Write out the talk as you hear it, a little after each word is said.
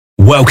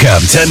Welcome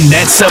to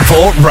Net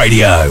Support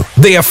Radio,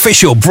 the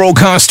official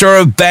broadcaster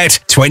of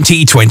Bet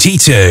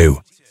 2022.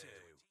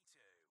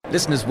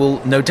 Listeners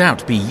will no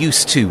doubt be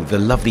used to the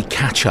lovely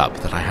catch-up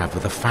that I have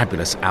with the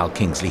fabulous Al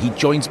Kingsley. He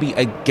joins me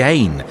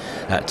again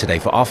today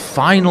for our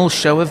final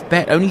show of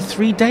Bet. Only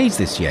 3 days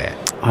this year.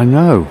 I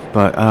know,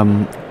 but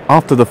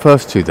after the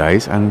first 2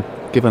 days, and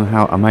given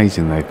how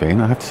amazing they've been,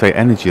 I have to say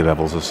energy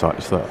levels are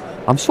such that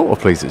I'm sort of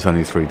pleased it's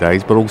only 3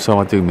 days, but also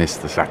I do miss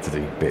the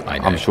Saturday bit.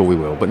 I'm sure we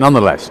will. But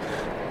nonetheless,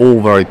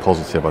 all very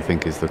positive, I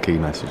think, is the key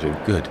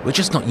messaging. Good. We're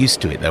just not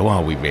used to it, though,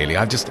 are we, really?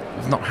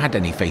 I've not had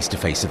any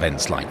face-to-face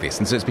events like this,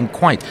 and so it's been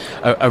quite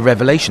a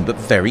revelation, but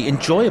very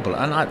enjoyable.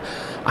 And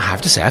I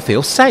have to say, I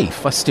feel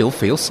safe. I still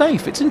feel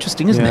safe. It's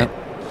interesting, isn't it?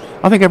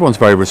 I think everyone's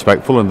very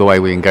respectful in the way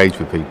we engage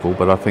with people,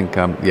 but I think,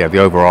 the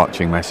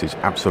overarching message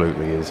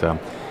absolutely is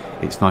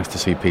it's nice to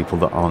see people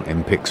that aren't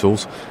in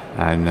pixels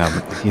and,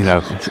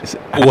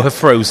 or have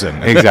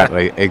frozen.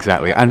 Exactly.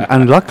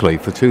 And luckily,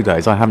 for 2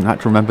 days, I haven't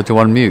had to remember to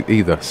unmute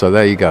either. So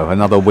there you go,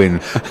 another win.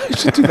 You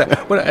should do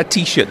that. Well, a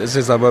T-shirt that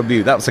says I'm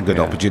unmute. That's a good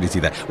opportunity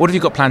there. What have you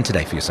got planned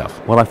today for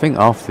yourself? Well, I think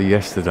after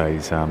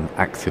yesterday's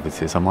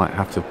activities, I might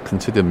have to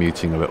consider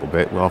muting a little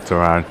bit after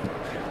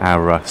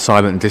our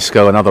silent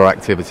disco and other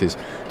activities.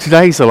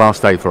 Today's the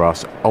last day for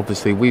us.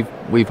 Obviously,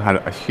 we've had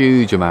a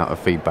huge amount of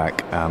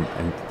feedback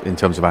in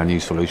terms of our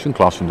new solution,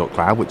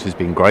 Classroom.cloud, which has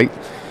been great.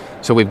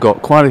 So we've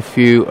got quite a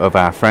few of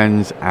our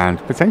friends and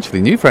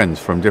potentially new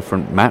friends from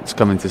different mats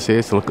coming to see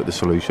us to look at the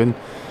solution.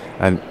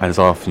 And as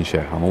I often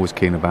share, I'm always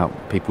keen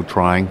about people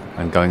trying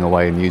and going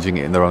away and using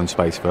it in their own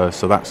space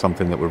first. So that's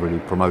something that we're really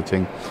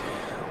promoting.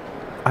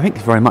 I think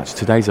very much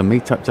today's a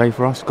meet-up day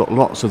for us. Got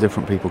lots of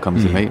different people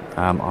coming to meet.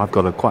 I've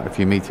got quite a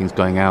few meetings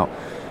going out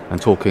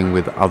and talking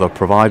with other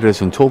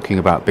providers and talking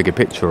about bigger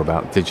picture,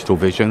 about digital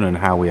vision and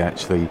how we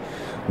actually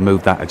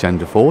move that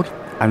agenda forward.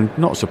 And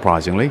not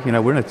surprisingly,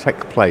 we're in a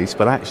tech place,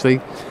 but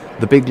actually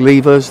the big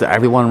levers that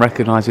everyone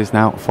recognises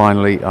now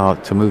finally are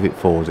to move it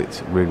forward.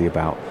 It's really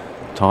about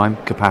time,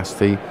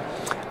 capacity,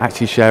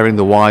 actually sharing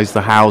the whys, the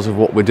hows of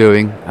what we're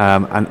doing,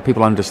 and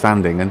people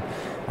understanding. And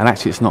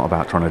actually, it's not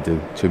about trying to do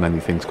too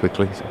many things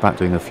quickly. It's about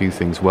doing a few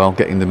things well,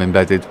 getting them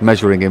embedded,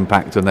 measuring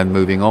impact, and then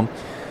moving on.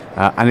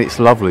 And it's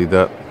lovely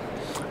that,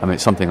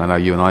 it's something I know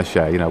you and I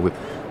share.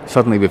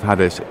 Suddenly we've had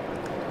this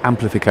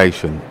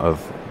amplification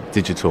of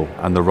digital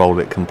and the role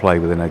it can play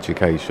within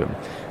education.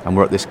 And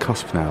we're at this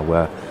cusp now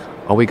where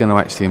are we going to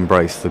actually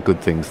embrace the good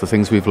things, the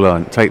things we've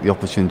learned, take the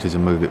opportunities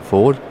and move it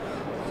forward?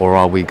 Or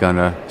are we going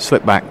to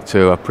slip back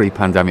to a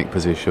pre-pandemic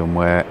position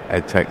where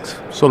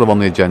EdTech's sort of on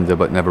the agenda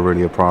but never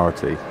really a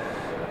priority?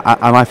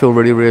 And I feel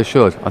really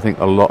reassured. I think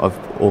a lot of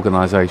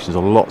organisations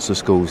or lots of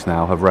schools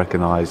now have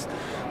recognised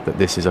that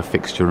this is a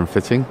fixture and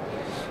fitting.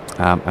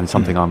 And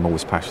something I'm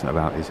always passionate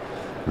about is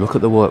look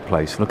at the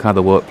workplace. Look how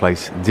the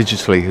workplace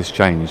digitally has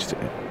changed.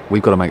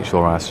 We've got to make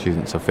sure our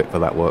students are fit for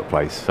that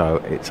workplace. So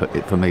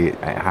for me,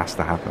 it has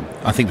to happen.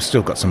 I think we've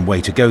still got some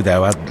way to go there.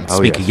 Our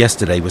speaker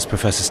yesterday was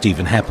Professor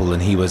Stephen Heppel,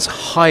 and he was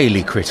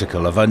highly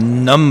critical of a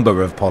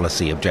number of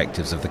policy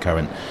objectives of the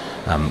current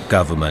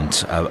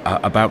government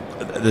about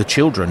the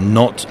children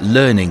not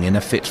learning in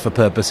a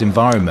fit-for-purpose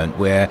environment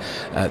where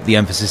the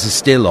emphasis is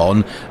still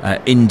on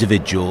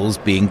individuals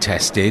being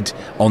tested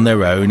on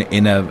their own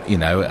in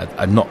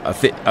a not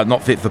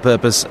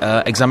fit-for-purpose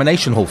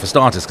examination hall for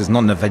starters, because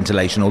not enough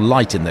ventilation or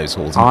light in those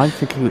halls. I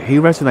think he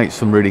resonates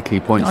some really key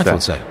points there. I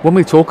thought so. When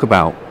we talk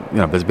about,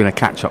 there's been a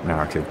catch-up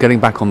narrative, getting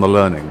back on the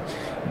learning,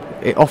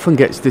 it often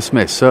gets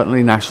dismissed,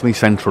 certainly nationally,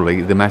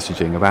 centrally, the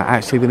messaging about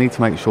actually we need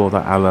to make sure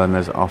that our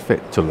learners are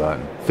fit to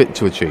learn, fit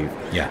to achieve.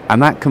 Yeah.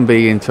 And that can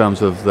be in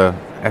terms of the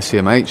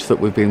SEMH that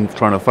we've been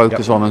trying to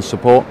focus on and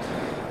support.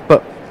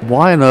 But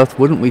why on earth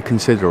wouldn't we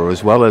consider,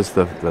 as well as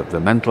the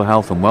mental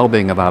health and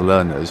well-being of our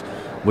learners,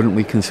 wouldn't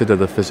we consider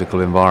the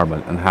physical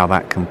environment and how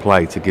that can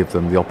play to give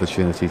them the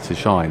opportunity to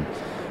shine?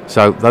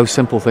 So those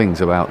simple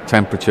things about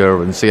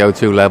temperature and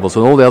CO2 levels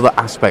and all the other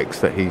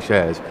aspects that he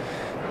shares,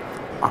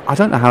 I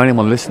don't know how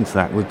anyone listening to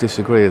that would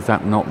disagree with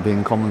that not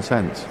being common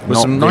sense.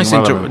 Well, some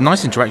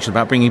nice interaction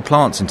about bringing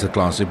plants into the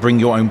class. So bring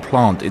your own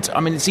plant. It's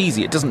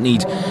easy. It doesn't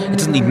need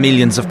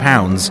millions of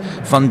pounds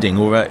funding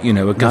or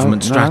a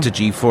government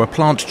strategy for a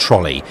plant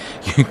trolley.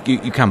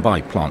 You can buy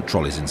plant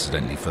trolleys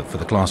incidentally for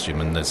the classroom,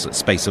 and there's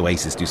Space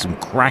Oasis do some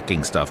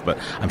cracking stuff. But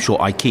I'm sure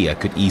IKEA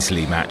could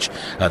easily match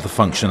the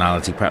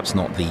functionality, perhaps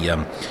not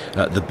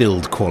the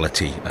build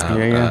quality.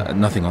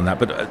 Nothing on that,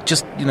 but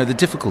just the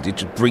difficulty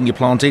to bring your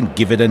plant in,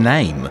 give it a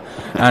name.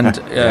 And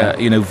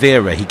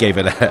Vera, he gave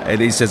it and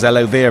he says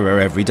aloe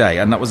vera every day,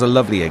 and that was a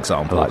lovely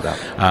example. I like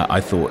that.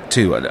 I thought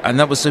too, and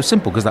that was so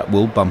simple because that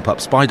will bump up.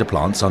 Spider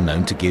plants are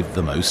known to give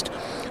the most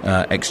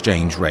highest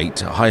exchange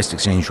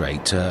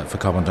rate for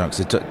carbon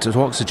dioxide to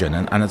oxygen,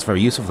 and it's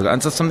very useful for that.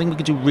 And that's something we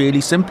could do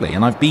really simply.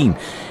 And I've been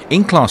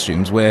in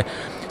classrooms where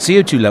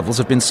CO2 levels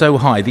have been so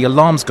high, the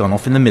alarm's gone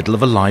off in the middle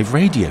of a live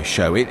radio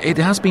show. It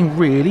has been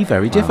really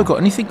very difficult.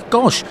 And you think,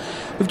 gosh,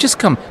 we've just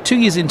come 2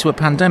 years into a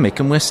pandemic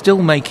and we're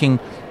still making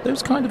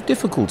those kind of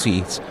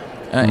difficulties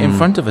in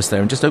front of us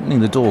there and just opening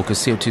the door, because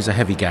CO2 is a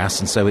heavy gas,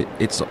 and so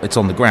it's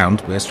on the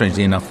ground, where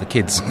strangely enough the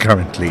kids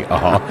currently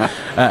are.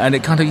 And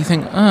it kind of, you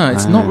think,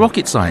 it's not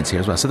rocket science here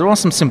as well. So there are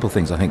some simple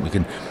things I think we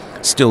can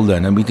still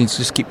learn, and we can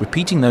just keep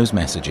repeating those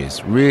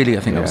messages. Really,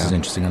 I think that was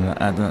interesting,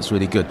 and that's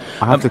really good.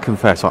 I have to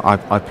confess,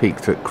 I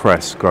peaked at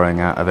cress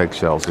growing out of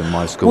eggshells in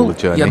my school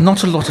journey. Yeah,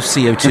 not a lot of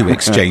CO2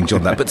 exchange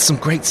on that, but some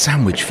great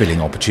sandwich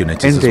filling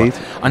opportunities. Indeed. As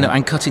well. I know,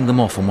 and cutting them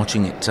off and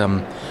watching it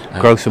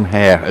grow some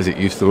hair, as it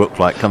used to look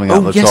like, coming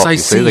out the top. I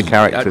see the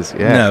characters.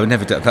 No,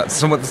 never done.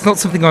 That's not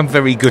something I'm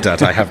very good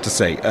at, I have to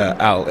say,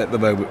 Al, at the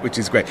moment, which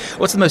is great.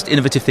 What's the most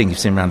innovative thing you've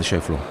seen around the show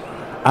floor?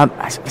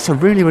 It's a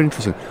really, really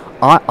interesting.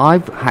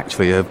 I've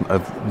actually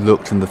have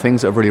looked, and the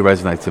things that have really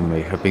resonated with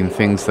me have been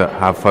things that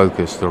have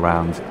focused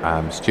around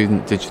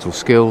student digital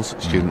skills,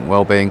 student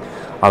well-being.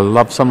 I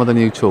love some of the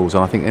new tools,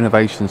 and I think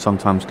innovation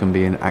sometimes can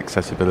be in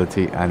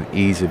accessibility and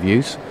ease of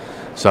use.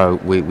 So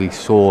we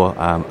saw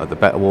at the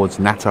BET Awards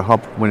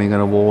NatterHub winning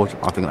an award.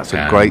 I think that's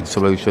a great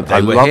solution.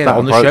 They were here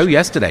on the show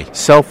yesterday.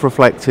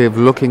 Self-reflective,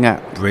 looking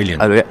at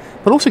brilliant,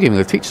 but also giving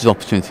the teachers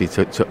opportunity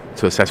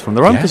to assess from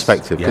their own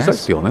perspective. Because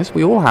let's be honest,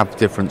 we all have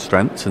different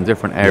strengths and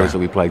different areas that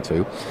we play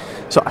to.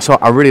 So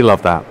I really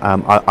love that.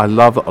 I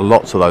love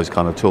lots of those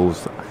kind of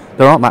tools.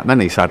 There aren't that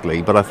many,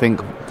 sadly, but I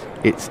think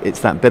it's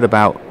that bit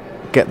about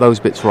get those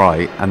bits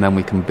right, and then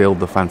we can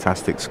build the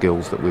fantastic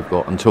skills that we've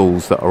got and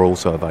tools that are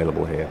also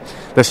available here.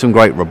 There's some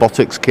great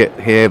robotics kit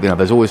here.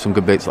 There's always some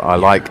good bits that I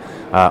like.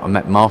 I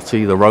met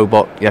Marty, the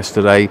robot,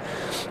 yesterday.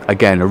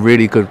 Again, a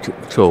really good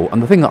tool.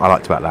 And the thing that I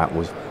liked about that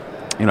was,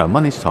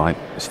 money's tight.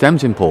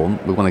 STEM's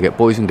important. We want to get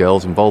boys and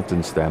girls involved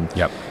in STEM.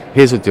 Yep.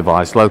 Here's a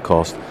device, low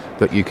cost,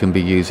 that you can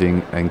be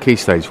using in Key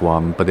Stage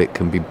 1, but it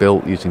can be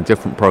built using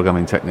different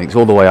programming techniques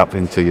all the way up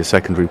into your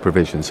secondary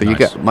provision. So you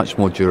get much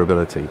more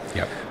durability.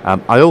 Yep.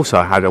 I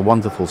also had a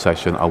wonderful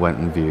session I went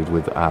and viewed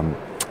with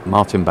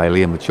Martin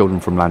Bailey and the children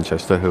from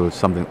Lanchester, who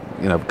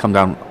have come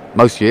down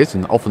most years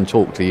and often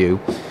talk to you.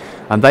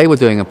 And they were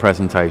doing a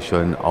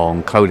presentation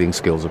on coding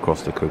skills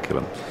across the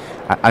curriculum.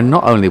 And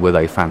not only were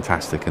they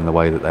fantastic in the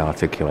way that they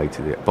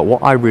articulated it, but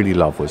what I really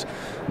love was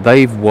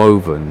they've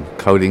woven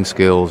coding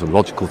skills and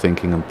logical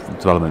thinking and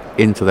development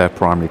into their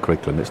primary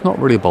curriculum. It's not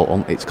really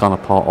bolt-on, it's kind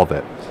of part of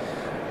it.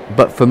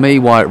 But for me,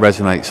 why it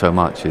resonates so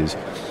much is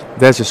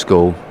there's a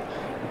school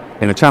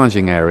in a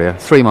challenging area.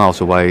 3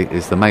 miles away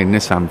is the main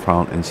Nissan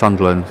plant in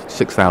Sunderland,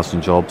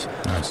 6,000 jobs.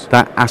 Nice.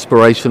 That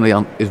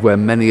aspirationally is where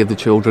many of the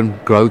children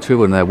grow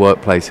to and their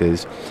workplace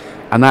is.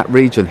 And that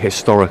region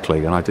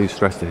historically, and I do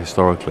stress the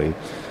historically,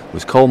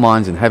 was coal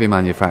mines and heavy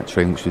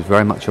manufacturing, which was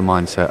very much a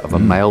mindset of a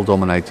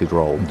male-dominated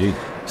role. Indeed.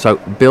 So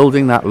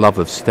building that love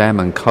of STEM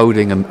and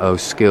coding and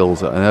those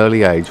skills at an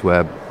early age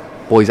where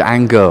boys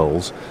and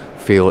girls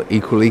feel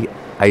equally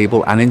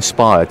able and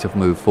inspired to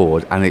move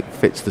forward, and it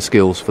fits the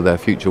skills for their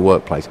future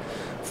workplace,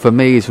 for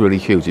me is really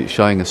huge. It's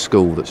showing a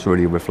school that's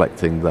really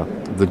reflecting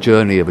the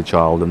journey of a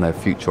child and their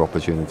future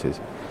opportunities.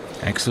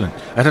 Excellent.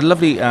 I had a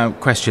lovely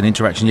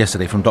interaction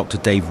yesterday from Dr.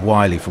 Dave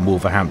Wiley from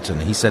Wolverhampton.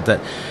 He said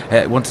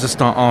that wanted to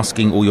start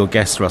asking all your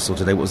guests, Russell,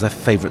 today what was their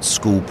favourite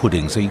school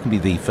pudding. So you can be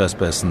the first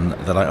person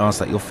that I asked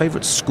that. Your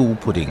favourite school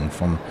pudding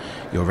from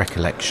your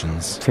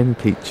recollections? Tin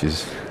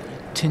peaches.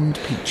 Tinned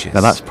peaches. Now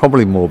that's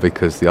probably more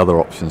because the other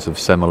options of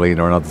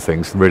semolina and other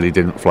things really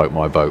didn't float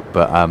my boat.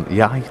 But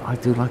I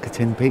do like a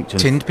tinned peach.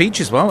 Tinned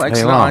peach as well,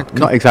 excellent.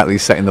 Not exactly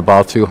setting the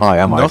bar too high,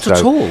 am I? Not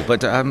at all,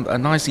 but a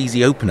nice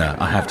easy opener,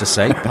 I have to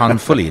say. Pun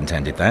fully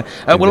intended there.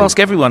 We'll ask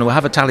everyone. We'll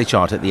have a tally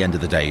chart at the end of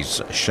the day's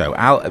show.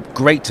 Al,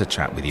 great to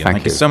chat with you.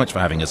 Thank you so much for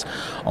having us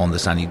on the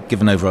stand. You've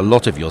given over a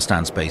lot of your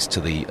stand space to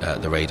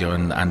the radio,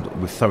 and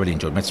we've thoroughly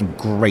enjoyed. Made some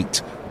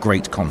great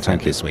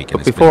content this week.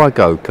 But before I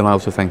go, can I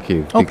also thank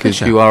you? Because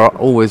pleasure. you are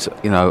always,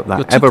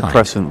 that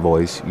ever-present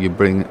voice. You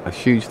bring a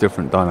huge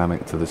different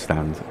dynamic to the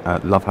stand.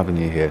 Love having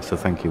you here, so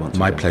thank you once again.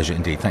 My pleasure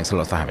indeed. Thanks a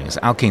lot for having us.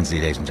 Al Kingsley,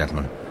 ladies and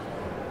gentlemen.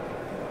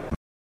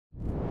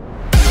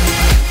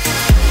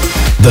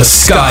 The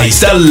sky's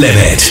the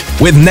limit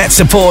with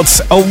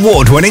NetSupport's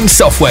award-winning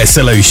software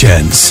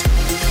solutions.